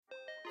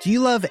Do you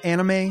love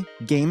anime,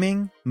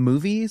 gaming,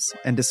 movies,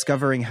 and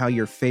discovering how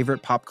your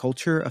favorite pop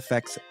culture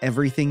affects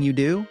everything you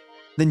do?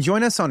 Then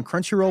join us on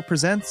Crunchyroll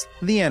Presents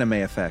The Anime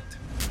Effect.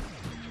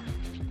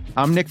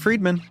 I'm Nick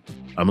Friedman.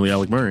 I'm Lee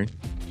Alec Murray.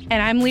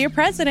 And I'm Leah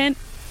President.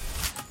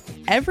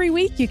 Every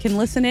week you can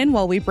listen in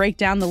while we break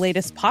down the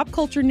latest pop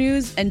culture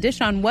news and dish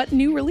on what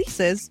new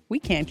releases we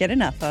can't get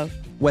enough of.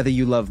 Whether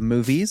you love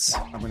movies,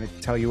 I'm going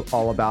to tell you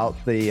all about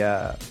the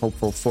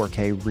hopeful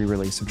 4K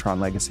re-release of Tron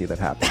Legacy that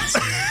happens.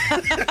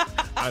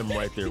 I'm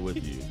right there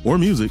with you. Or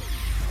music.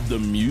 The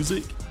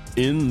music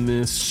in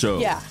this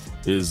show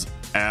is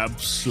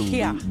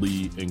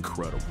absolutely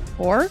incredible.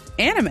 Or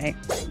anime.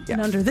 And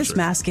under this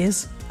mask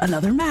is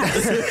another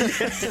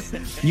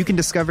mask. You can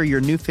discover your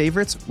new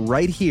favorites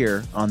right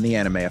here on The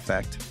Anime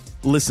Effect.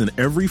 Listen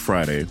every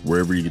Friday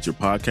wherever you get your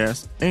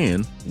podcast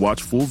and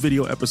watch full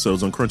video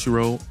episodes on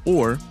Crunchyroll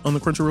or on the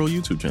Crunchyroll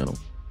YouTube channel.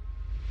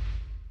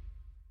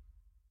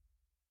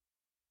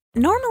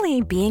 Normally,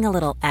 being a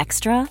little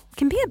extra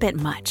can be a bit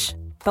much.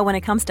 But when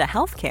it comes to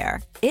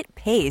healthcare, it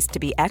pays to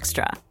be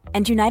extra.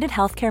 And United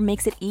Healthcare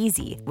makes it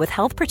easy with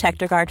Health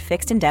Protector Guard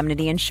fixed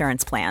indemnity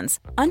insurance plans.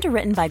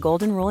 Underwritten by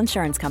Golden Rule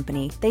Insurance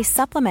Company, they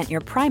supplement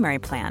your primary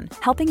plan,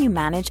 helping you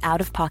manage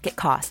out-of-pocket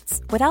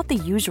costs without the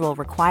usual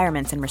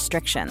requirements and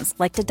restrictions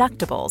like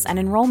deductibles and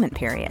enrollment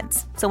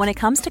periods. So when it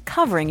comes to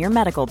covering your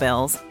medical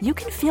bills, you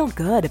can feel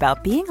good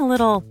about being a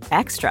little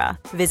extra.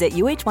 Visit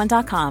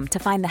uh1.com to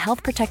find the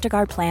Health Protector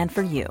Guard plan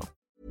for you.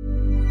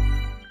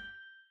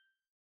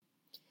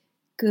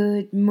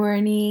 Good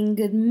morning,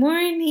 good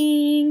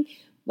morning.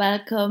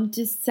 Welcome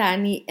to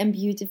sunny and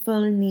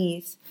beautiful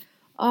Nice.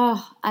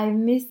 Oh, I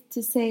missed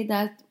to say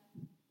that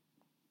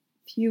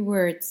few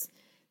words.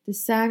 The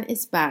sun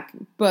is back,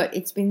 but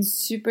it's been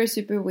super,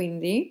 super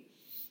windy.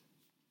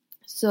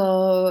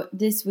 So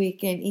this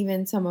weekend,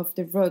 even some of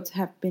the roads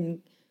have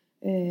been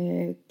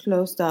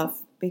closed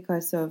off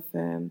because of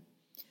the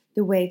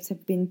waves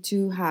have been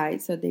too high.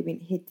 So they've been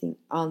hitting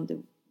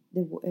on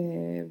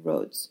the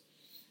roads.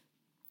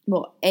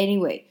 Well,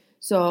 anyway,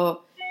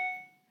 so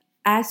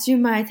as you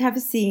might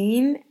have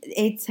seen,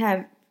 it's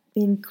have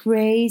been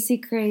crazy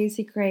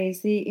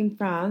in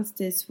France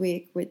this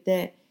week with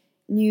the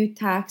new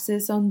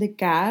taxes on the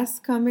gas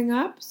coming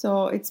up.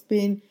 So it's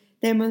been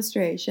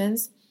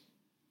demonstrations.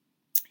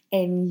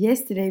 And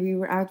yesterday we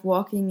were out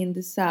walking in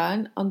the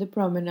sun on the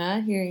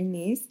promenade here in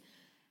Nice.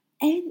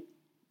 And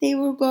they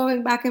were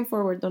going back and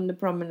forward on the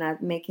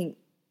promenade, making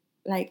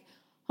like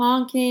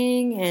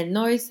honking and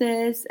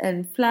noises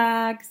and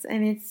flags,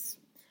 and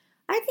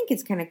I think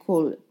it's kind of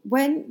cool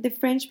when the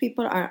French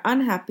people are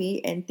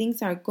unhappy and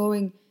things are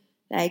going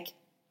like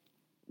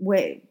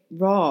way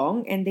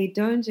wrong and they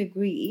don't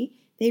agree.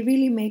 They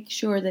really make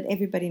sure that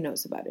everybody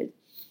knows about it.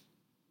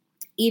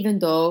 Even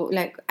though,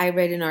 like, I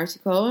read an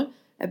article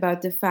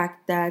about the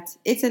fact that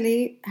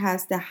Italy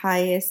has the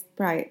highest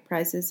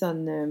prices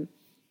on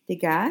the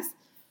gas,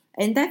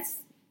 and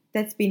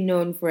that's been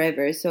known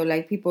forever. So,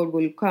 like, people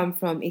will come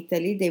from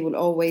Italy. They will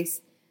always,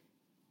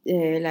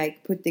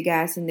 put the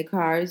gas in the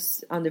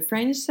cars on the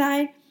French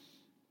side.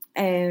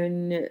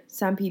 And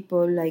some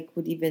people,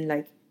 would even,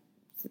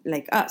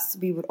 like us,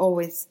 we would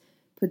always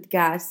put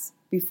gas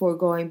before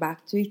going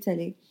back to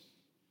Italy.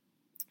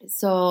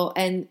 So,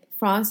 and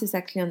France is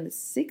actually on the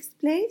 6th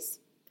place.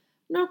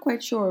 Not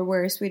quite sure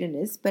where Sweden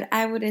is, but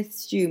I would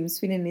assume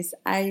Sweden is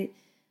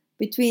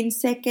between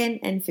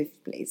 2nd and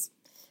 5th place.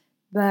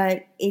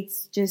 But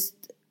it's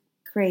just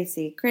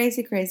crazy.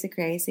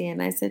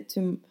 And I said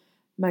to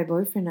my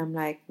boyfriend, I'm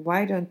like,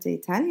 why don't the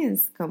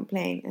Italians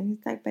complain? And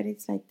he's like, but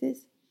it's like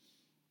this.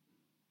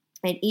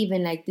 And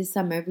even like this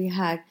summer, we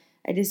had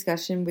a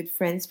discussion with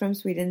friends from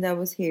Sweden that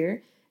was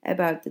here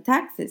about the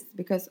taxes.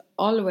 Because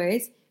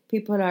always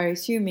people are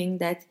assuming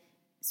that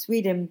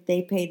Sweden,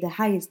 they pay the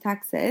highest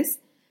taxes.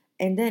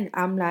 And then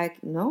I'm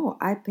like, no,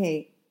 I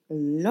pay a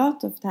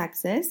lot of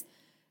taxes.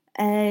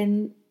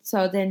 And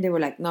so then they were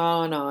like,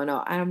 no. And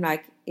I'm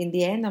like, in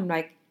the end, I'm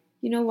like,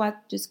 you know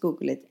what? Just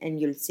Google it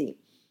and you'll see.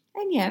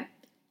 And yeah,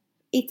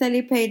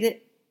 Italy paid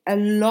a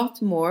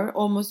lot more,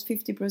 almost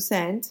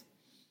 50%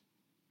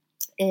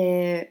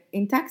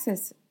 in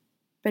taxes.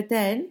 But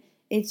then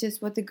it's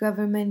just what the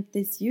government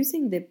is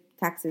using the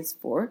taxes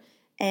for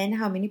and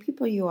how many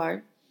people you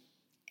are.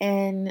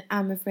 And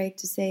I'm afraid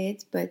to say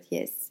it, but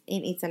yes,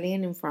 in Italy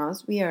and in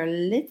France, we are a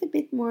little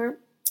bit more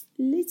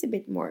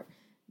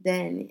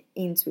than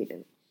in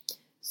Sweden.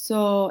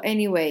 So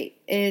anyway,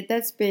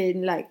 that's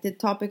been like the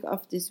topic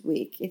of this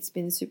week. It's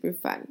been super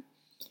fun.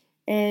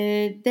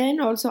 Then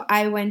also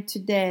I went to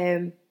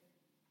the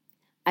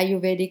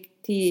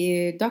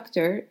Ayurvedic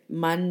doctor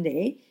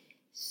Monday.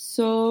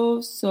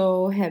 So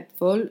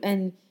helpful,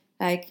 and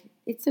like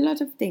it's a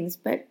lot of things,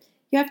 but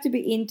you have to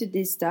be into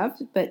this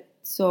stuff. But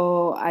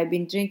so I've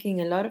been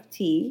drinking a lot of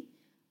tea.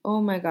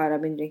 Oh my God,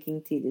 I've been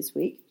drinking tea this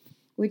week,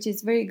 which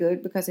is very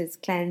good because it's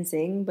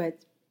cleansing. But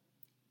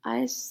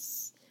I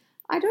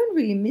don't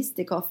really miss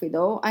the coffee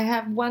though. I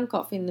have one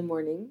coffee in the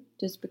morning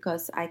just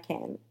because I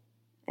can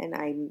and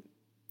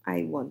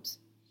I want.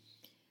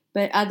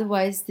 But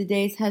otherwise, the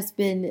days has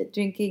been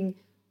drinking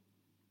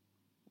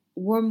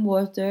warm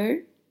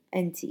water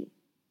and tea.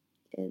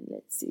 And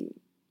let's see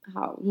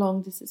how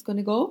long this is going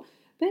to go.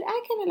 But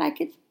I kind of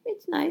like it.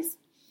 It's nice.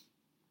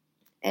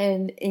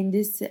 And in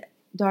these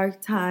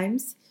dark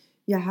times,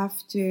 you have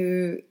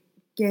to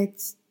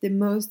get the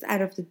most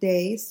out of the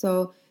day.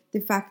 So the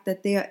fact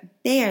that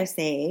they are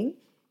saying,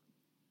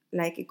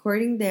 like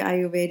according to the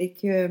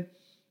Ayurvedic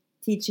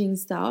teaching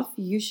stuff,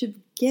 you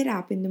should get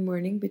up in the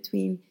morning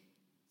between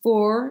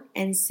 4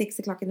 and 6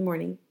 o'clock in the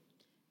morning.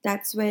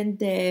 That's when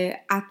the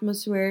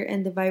atmosphere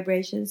and the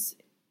vibrations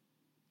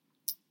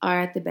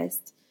are at the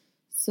best.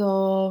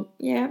 So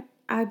yeah,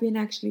 I've been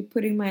actually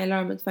putting my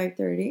alarm at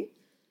 5:30,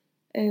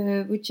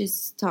 which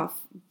is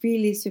tough,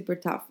 really super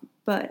tough.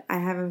 But I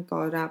haven't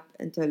got up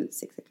until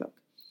 6 o'clock.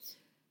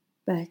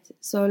 But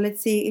so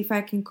let's see if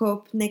I can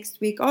cope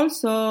next week.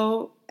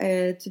 Also,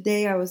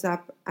 today I was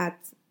up at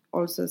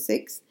also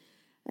 6,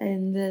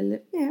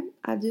 and yeah,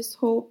 I just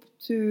hope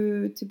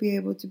to be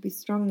able to be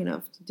strong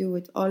enough to do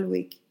it all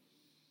week.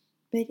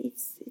 But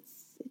it's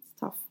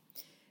tough.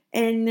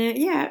 And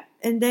yeah,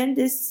 and then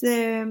this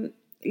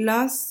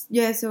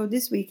so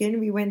this weekend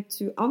we went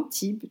to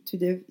Antibes, to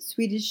the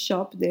Swedish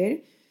shop there,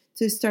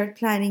 to start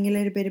planning a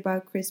little bit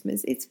about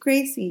Christmas. It's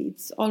crazy.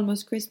 It's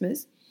almost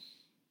Christmas.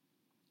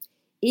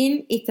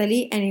 In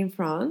Italy and in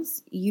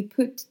France, you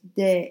put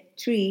the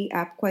tree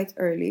up quite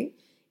early.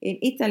 In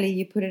Italy,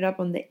 you put it up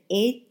on the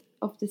 8th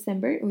of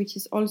December, which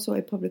is also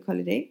a public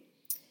holiday.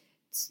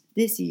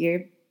 This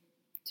year,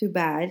 too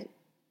bad,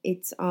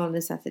 it's on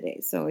a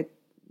Saturday, so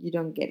you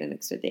don't get an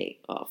extra day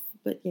off.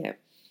 But yeah.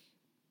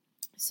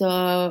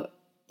 So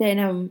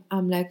then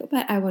I'm like, oh,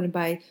 but I want to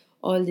buy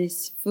all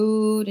this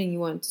food, and you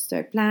want to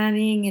start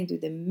planning and do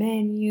the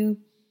menu.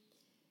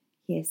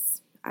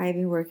 Yes, I've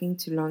been working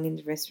too long in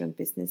the restaurant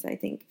business, I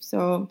think.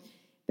 So,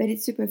 but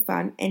it's super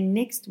fun. And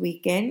next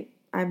weekend,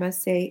 I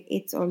must say,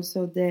 it's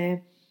also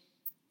the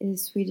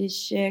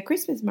Swedish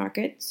Christmas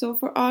market. So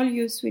for all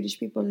you Swedish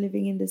people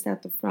living in the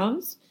south of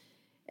France,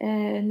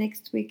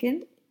 next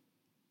weekend,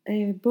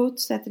 both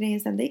Saturday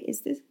and Sunday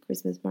is this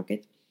Christmas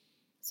market.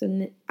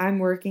 So I'm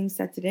working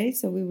Saturday,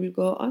 so we will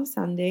go on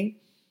Sunday.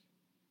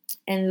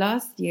 And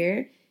last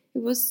year,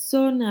 it was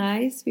so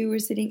nice. We were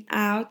sitting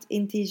out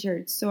in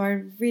t-shirts. So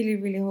I really,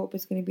 really hope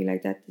it's going to be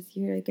like that this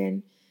year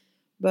again.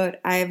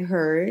 But I've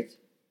heard,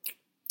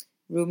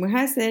 rumor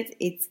has it,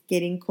 it's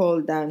getting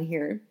cold down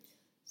here.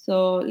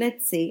 So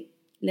let's see.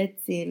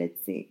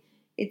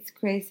 It's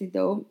crazy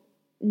though.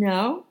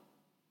 Now,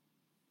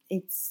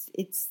 it's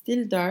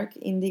still dark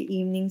in the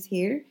evenings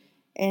here.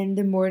 And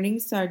the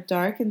mornings are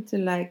dark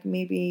until like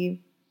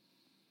maybe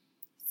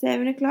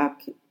 7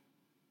 o'clock,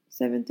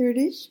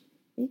 7:30ish.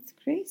 It's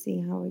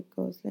crazy how it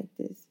goes like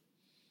this.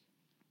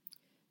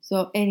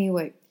 So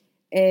anyway,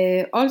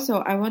 also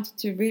I wanted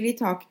to really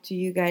talk to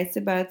you guys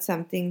about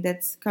something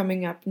that's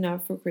coming up now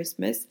for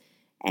Christmas,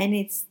 and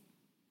it's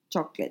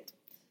chocolate.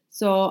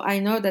 So I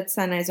know that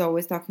Sana is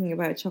always talking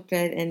about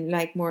chocolate and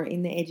like more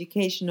in the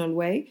educational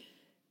way,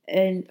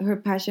 and her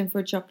passion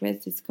for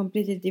chocolates is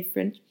completely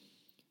different.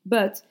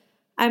 But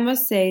I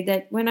must say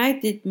that when I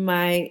did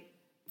my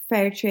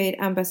Fair Trade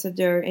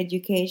Ambassador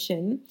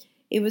education,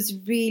 it was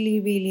really,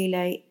 really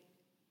like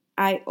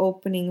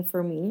eye-opening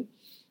for me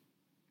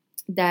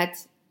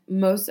that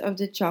most of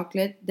the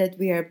chocolate that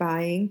we are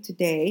buying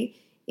today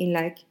in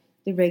like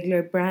the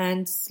regular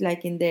brands,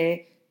 like in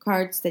the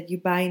carts that you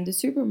buy in the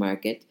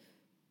supermarket,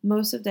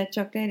 most of that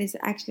chocolate is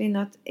actually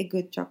not a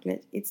good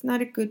chocolate. It's not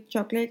a good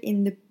chocolate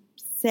in the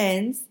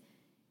sense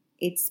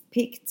it's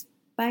picked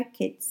by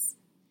kids.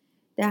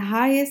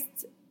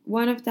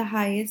 One of the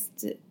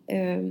highest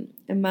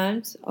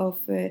amount of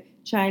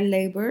child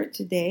labor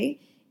today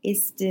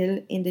is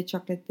still in the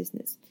chocolate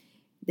business.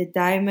 The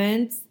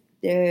diamonds,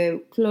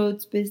 the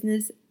clothes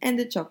business, and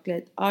the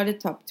chocolate are the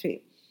top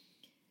 3.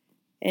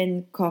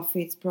 And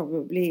coffee is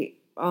probably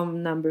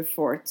number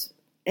 4.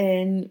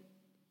 And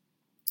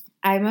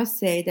I must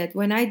say that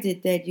when I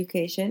did the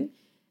education,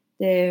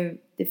 the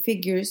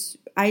figures,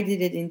 I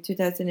did it in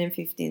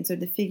 2015, so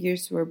the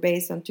figures were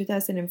based on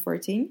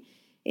 2014.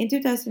 In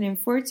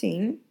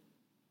 2014,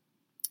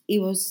 it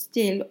was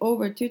still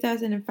over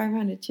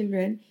 2,500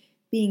 children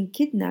being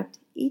kidnapped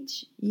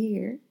each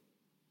year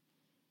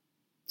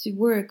to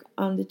work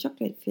on the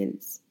chocolate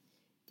fields.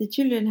 The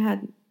children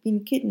had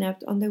been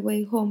kidnapped on their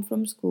way home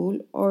from school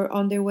or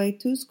on their way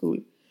to school.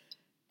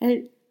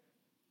 And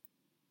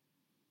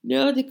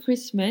now the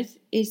Christmas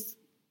is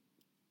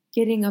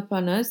getting up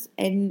on us,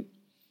 and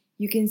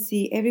you can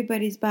see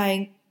everybody's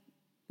buying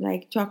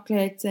like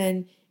chocolates.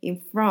 And in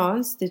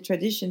France, the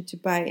tradition to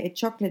buy a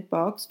chocolate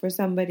box for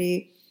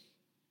somebody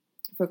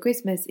for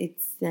Christmas,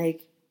 it's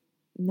like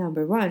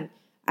number 1.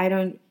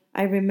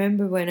 I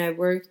remember when I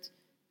worked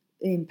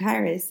in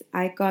Paris,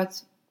 I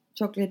got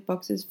chocolate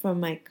boxes from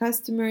my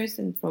customers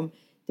and from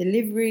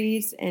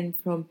deliveries and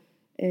from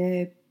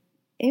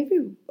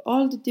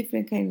all the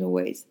different kind of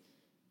ways.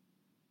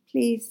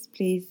 Please,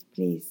 please,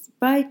 please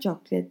buy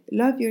chocolate,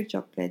 love your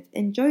chocolate,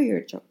 enjoy your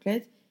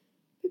chocolate,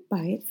 but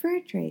buy it fair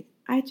trade.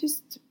 I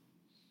just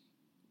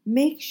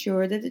make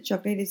sure that the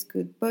chocolate is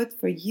good both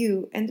for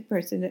you and the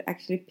person that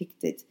actually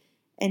picked it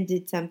and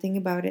did something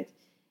about it.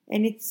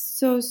 And it's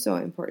so, so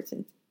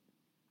important.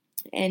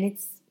 And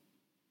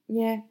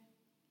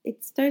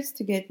it starts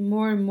to get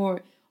more and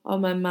more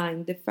on my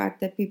mind, the fact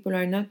that people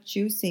are not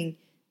choosing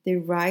the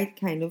right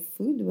kind of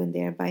food when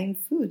they are buying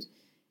food.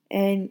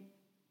 And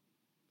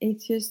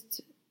it's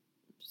just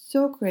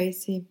so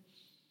crazy.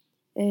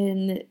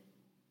 And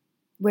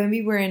when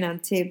we were in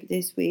Antibes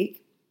this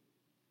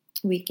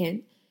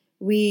weekend,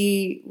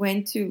 we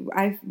went to,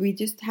 we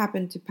just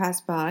happened to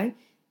pass by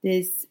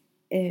this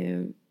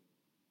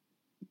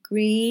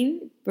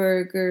green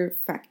burger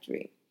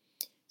factory.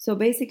 So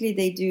basically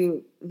they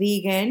do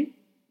vegan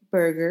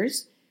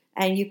burgers,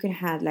 and you can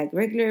have like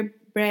regular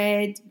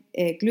bread,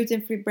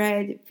 gluten-free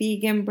bread,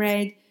 vegan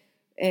bread.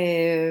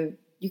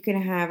 You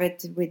can have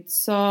it with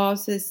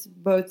sauces,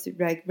 both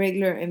like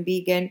regular and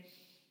vegan.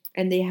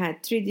 And they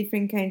had 3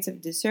 different kinds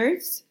of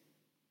desserts,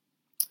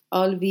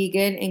 all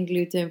vegan and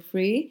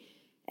gluten-free,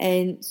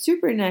 and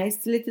super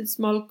nice, little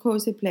small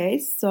cozy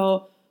place.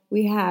 So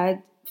we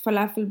had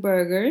falafel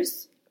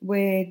burgers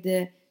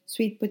with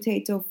sweet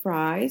potato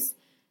fries,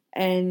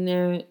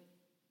 and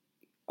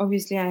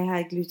obviously I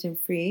had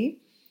gluten-free,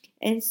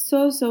 and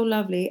so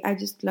lovely. I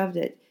just loved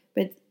it.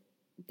 But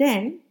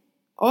then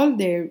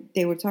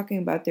they were talking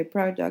about their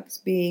products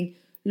being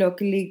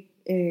locally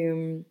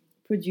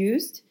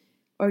produced,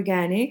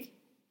 organic,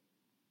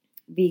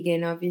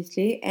 vegan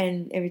obviously,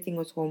 and everything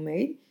was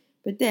homemade.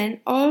 But then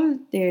all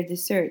their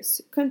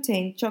desserts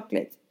contained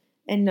chocolate,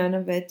 and none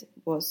of it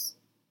was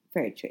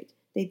fair trade.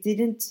 They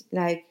didn't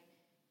like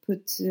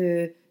put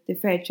the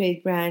fair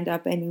trade brand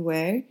up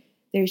anywhere.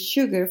 Their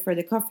sugar for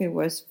the coffee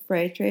was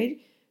fair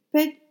trade.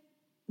 But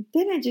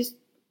then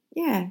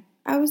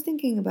I was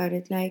thinking about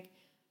it, like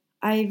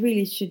I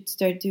really should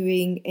start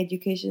doing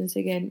educations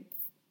again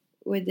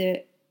with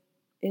the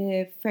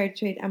fair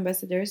trade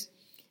ambassadors,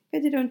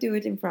 but they don't do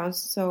it in France,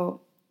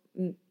 so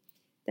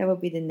that will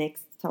be the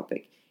next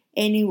topic.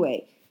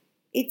 Anyway,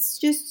 it's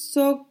just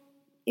so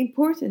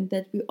important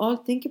that we all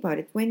think about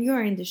it. When you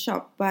are in the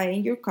shop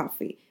buying your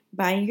coffee,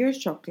 buying your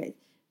chocolate,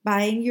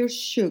 buying your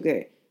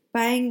sugar,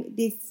 buying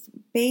these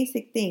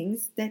basic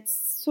things, that's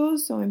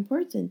so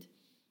important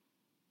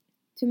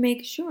to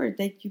make sure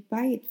that you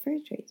buy it fair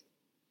trade.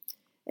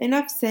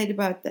 Enough said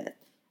about that.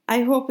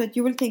 I hope that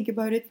you will think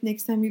about it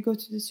next time you go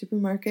to the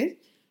supermarket.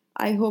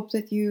 I hope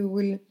that you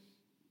will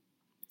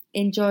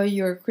enjoy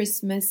your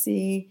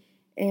Christmassy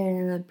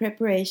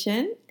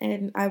preparation,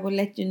 and I will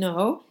let you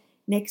know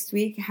next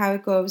week how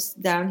it goes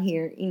down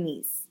here in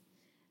Nice.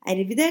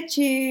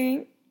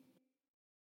 Arrivederci!